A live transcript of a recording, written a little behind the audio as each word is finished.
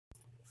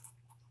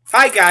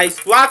Hi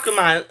guys, welcome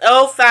on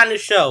Elf on the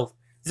Shelf.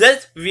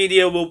 This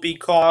video will be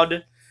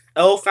called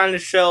Elf on the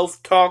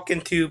Shelf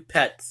Talking to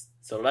Pets.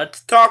 So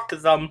let's talk to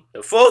them.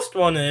 The first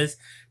one is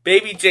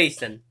Baby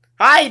Jason.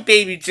 Hi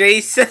Baby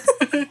Jason.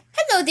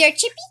 Hello there,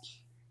 Chippy.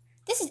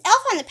 This is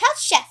Elf on the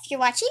Pouch Chef you're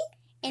watching,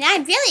 and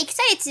I'm really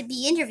excited to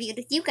be interviewed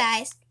with you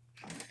guys.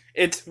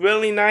 It's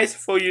really nice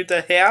for you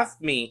to have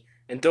me.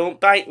 And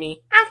don't bite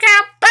me. I'm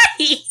gonna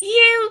bite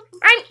you.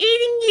 I'm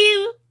eating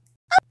you.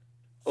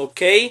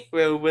 Okay,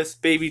 we're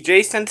with Baby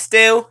Jason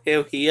still.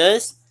 Here he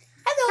is.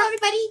 Hello,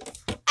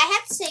 everybody. I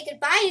have to say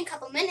goodbye in a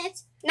couple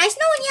minutes. Nice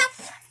knowing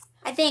you,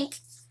 I think.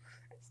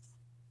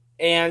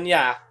 And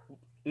yeah,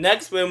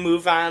 next we'll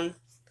move on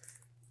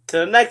to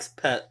the next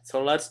pet.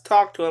 So let's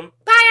talk to him.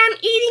 Bye, I'm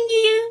eating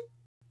you.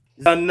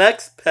 The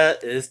next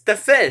pet is the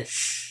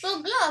fish.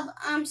 Blub blub,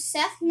 I'm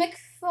Seth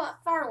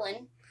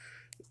McFarlane.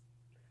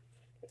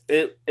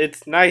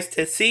 It's nice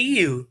to see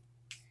you.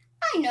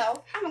 I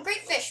know. I'm a great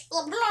fish.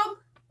 Blub blub.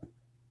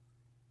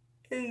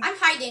 I'm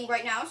hiding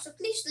right now, so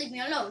please leave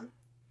me alone.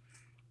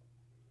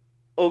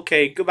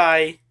 Okay,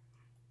 goodbye.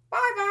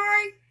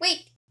 Bye-bye.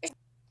 Wait.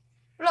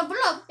 Blub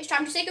blub, it's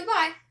time to say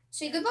goodbye.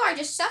 Say goodbye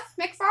to Seth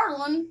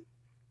McFarlane.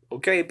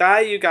 Okay, bye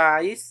you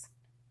guys.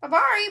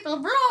 Bye-bye,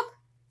 blub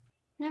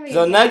blub.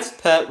 The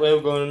next pet we're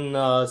going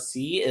to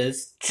see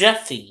is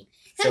Jeffy.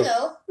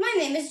 Hello, my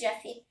name is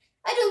Jeffy.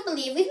 I don't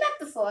believe we've met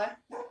before.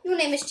 Your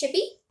name is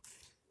Chippy?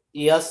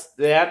 Yes,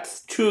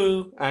 that's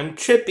true. I'm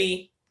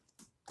Chippy.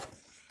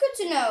 Good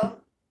to know.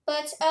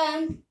 But,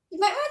 you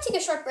might want to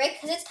take a short break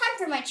because it's time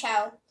for my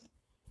chow.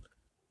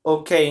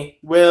 Okay,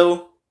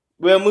 we'll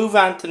move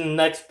on to the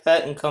next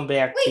pet and come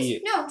back to you.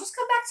 Wait, no, just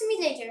come back to me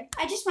later.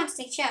 I just want to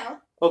take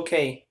chow.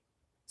 Okay.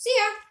 See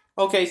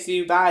ya. Okay, see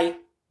you, bye.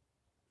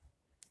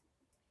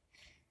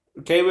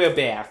 Okay, we're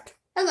back.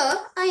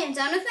 Hello, I am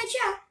done with my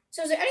chow.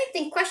 So is there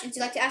anything questions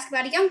you'd like to ask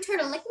about a young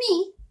turtle like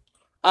me?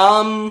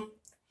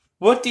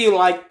 What do you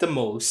like the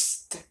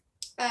most?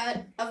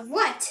 Of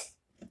what?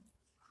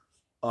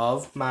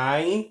 Of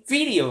my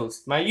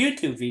videos, my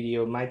YouTube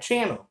video, my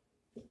channel.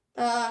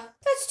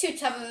 That's too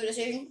tough of a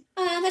decision.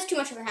 That's too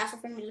much of a hassle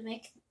for me to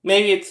make.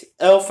 Maybe it's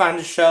Elf on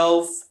the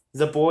Shelf,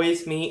 the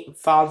boys meet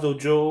Father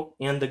Joe,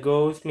 and the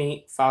girls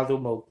meet Father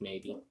Moke,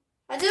 maybe.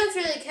 I don't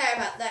really care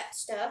about that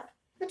stuff,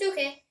 but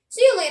okay.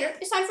 See you later.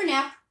 It's time for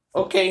nap.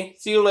 Okay,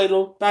 see you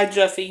later. Bye,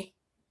 Jeffy.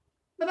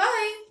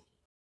 Bye-bye.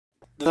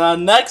 The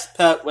next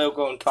pet we're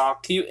going to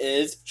talk to you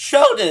is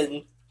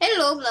Sheldon.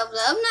 Hello, Blub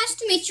Blub. Nice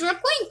to meet your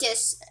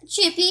acquaintance,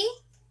 Chippy.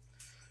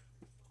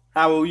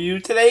 How are you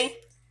today?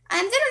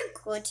 I'm very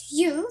good.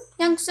 You,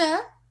 young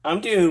sir?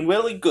 I'm doing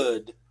really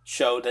good,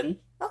 Sheldon.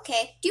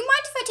 Okay. Do you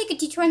mind if I take a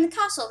detour in the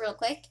castle real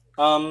quick?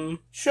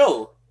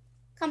 Sure.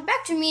 Come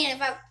back to me in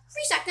about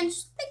 3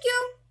 seconds. Thank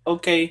you.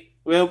 Okay,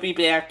 we'll be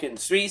back in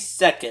 3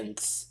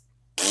 seconds.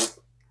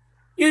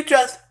 You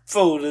just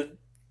folded.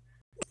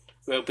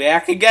 We're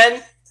back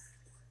again.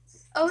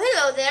 Oh,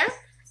 hello there.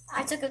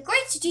 I took a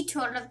great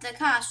detour of the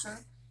castle.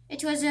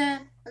 It was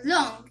a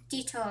long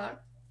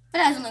detour,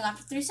 but I was only gone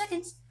for 3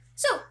 seconds.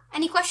 So,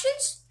 any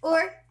questions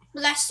or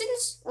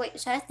lessons? Wait,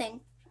 is that a thing?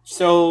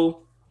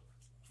 So,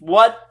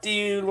 what do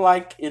you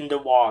like in the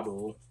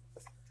water?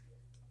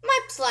 My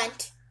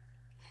plant.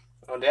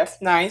 Oh,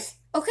 that's nice.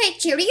 Okay,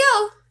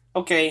 cheerio.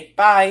 Okay,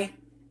 bye.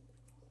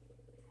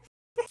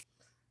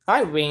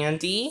 Hi,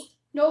 Randy.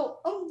 No,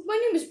 my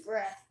name is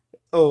Brad.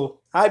 Oh,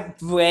 hi,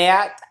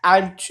 Brad.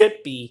 I'm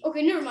Chippy.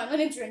 Okay, never mind. My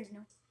name's Randy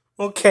now.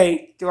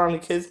 Okay, do you want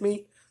to kiss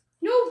me?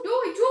 No,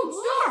 I don't.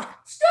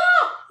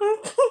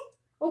 Stop!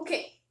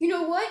 Okay, you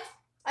know what?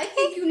 I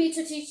think you need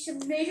to teach some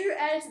major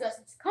attitude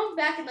lessons. Come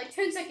back in like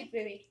 10 seconds,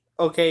 baby.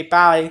 Okay,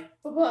 bye.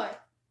 Bye-bye.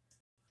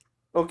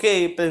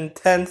 Okay, been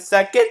 10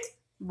 seconds?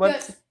 What?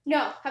 Yes.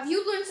 No, have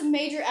you learned some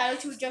major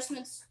attitude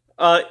adjustments?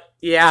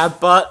 Yeah,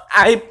 but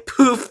I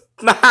pooped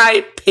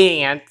my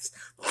pants.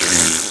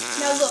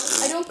 Now look,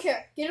 I don't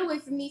care. Get away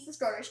from me for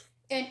starters.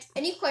 And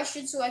any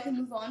questions so I can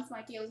move on to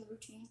my daily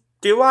routine?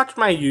 Do you watch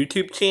my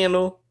YouTube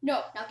channel?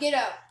 No, now get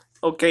out.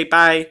 Okay,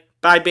 bye.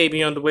 Bye,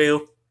 baby on the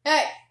wheel.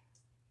 Hey.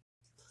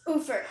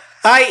 Oofer.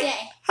 Hi.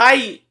 Stay.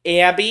 Hi,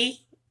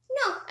 Abby.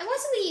 No, I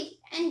want to leave.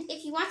 And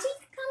if you want to,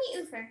 call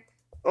me Oofer.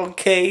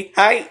 Okay.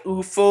 Hi,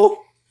 Oofo.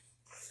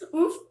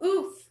 Oof,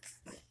 oof.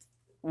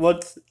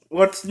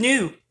 What's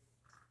new?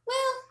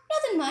 Well,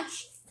 nothing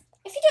much.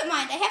 If you don't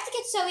mind, I have to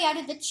get Zoe out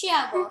of the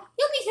chow bowl.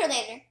 You'll be here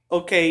later.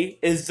 Okay,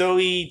 is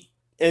Zoe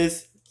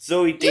dancing?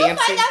 You'll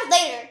find out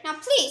later. Now,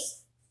 please.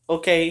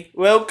 Okay,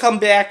 we'll come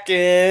back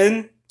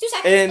in 2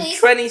 seconds, please.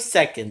 20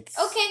 seconds.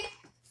 Okay.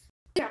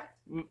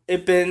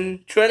 It's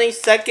been 20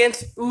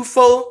 seconds,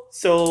 Ufo.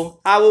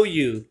 So, how are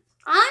you?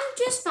 I'm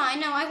just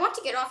fine. Now, I want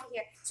to get off of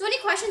here. So, any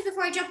questions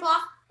before I jump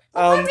off?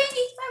 Bye, Randy.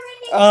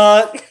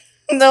 Bye, Randy.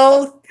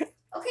 No.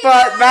 Okay,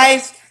 But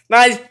bye.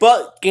 nice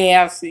butt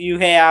gas you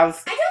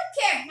have. I don't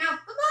care. Now,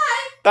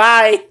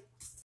 bye-bye.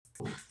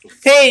 Bye.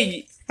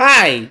 Hey,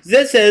 hi.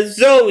 This is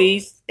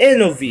Zoe's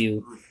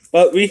interview.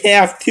 But we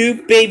have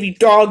 2 baby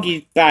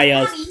doggies by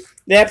us. Mommy.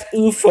 That's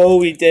UFO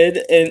we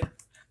did. And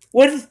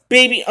what is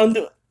baby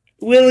under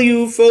Willie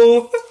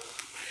UFO?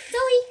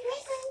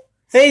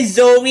 Hey,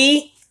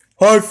 Zoe.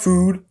 Hi,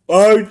 food.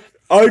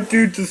 I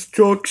do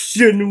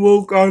destruction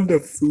work on the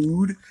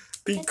food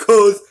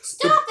because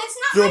Stop! That's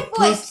not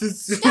my voice.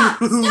 Stop!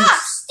 That's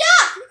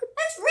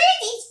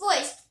Randy's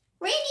voice.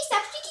 Randy,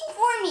 stop speaking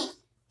for me.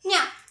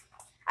 Now,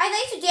 I'd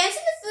like to dance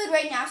in the food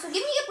right now, so give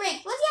me a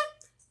break, will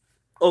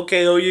ya?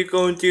 Okay, are you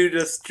going to do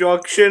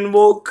destruction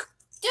work?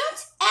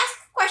 Don't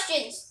ask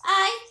questions.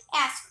 I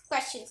ask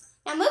questions.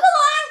 Now move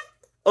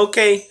along.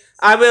 Okay,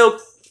 I will.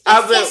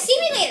 Yes,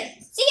 see me later.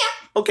 See ya.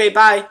 Okay,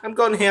 bye. I'm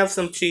going to have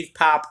some cheese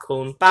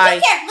popcorn. Bye.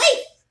 Take care.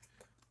 Leave.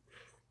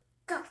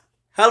 Go.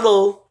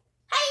 Hello.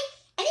 Hi.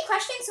 Any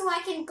questions so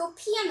I can go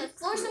pee on the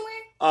floor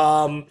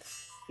somewhere?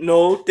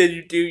 No. Did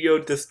you do your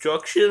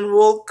destruction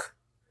work?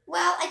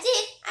 Well, I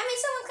did. I made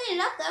someone clean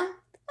it up, though.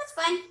 That's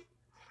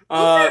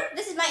fine.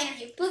 This is my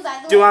interview. Move out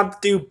of the way. Do you want to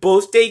do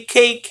birthday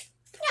cake?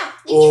 No.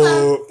 Leave me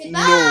alone.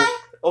 Goodbye.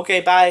 No.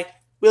 Okay, bye.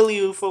 Will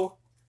you, fool?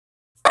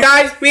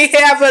 Guys, we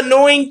have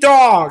annoying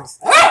dogs.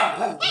 Hey,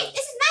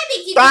 this is my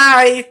big deal.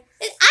 Bye.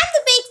 I'm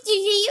the big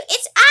deal.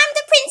 I'm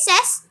the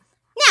princess.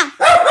 Now,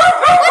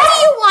 what do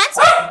you want?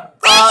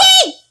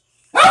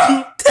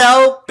 Randy!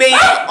 Tell Baby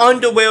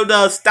Underwear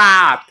to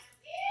stop.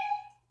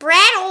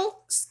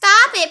 Brattle.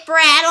 Stop it,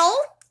 Brattle.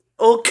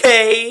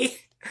 Okay.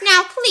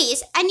 Now,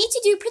 please, I need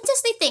to do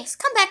princessly things.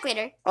 Come back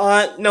later.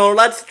 No,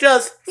 let's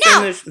just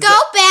finish. No, go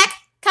back.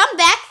 Come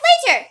back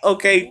later.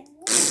 Okay.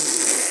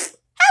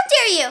 How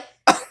dare you?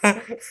 I'm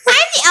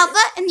the alpha,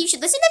 and you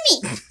should listen to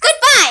me.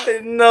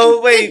 Goodbye. No,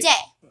 wait. Good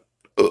day.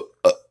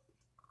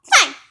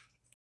 Fine.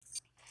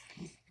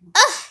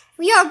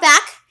 We are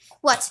back.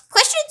 What?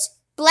 Questions?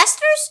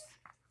 Blasters?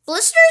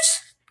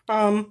 Blisters?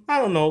 I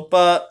don't know,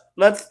 but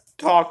let's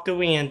talk to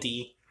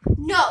Randy.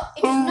 No, it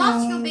is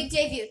not your big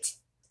debut.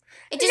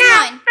 It is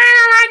mine. I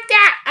don't like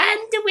that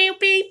underwear,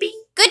 baby.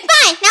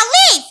 Goodbye. Now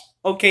leave.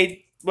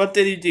 Okay, what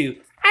did he do?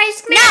 I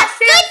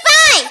smashed it.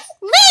 Goodbye.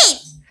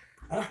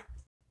 Leave.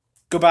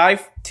 Goodbye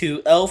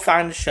to Elf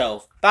on the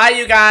Shelf. Bye,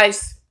 you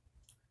guys.